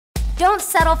Don't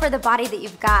settle for the body that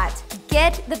you've got.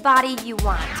 Get the body you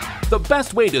want. The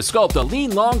best way to sculpt a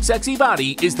lean, long, sexy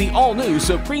body is the all-new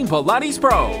Supreme Pilates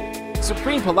Pro.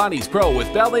 Supreme Pilates Pro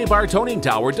with Ballet Bar Toning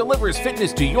Tower delivers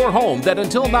fitness to your home that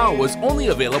until now was only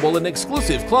available in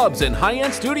exclusive clubs and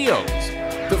high-end studios.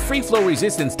 The free flow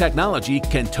resistance technology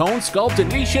can tone, sculpt,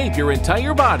 and reshape your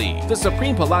entire body. The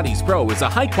Supreme Pilates Pro is a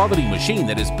high-quality machine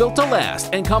that is built to last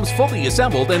and comes fully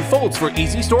assembled and folds for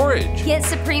easy storage. Get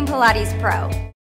Supreme Pilates Pro.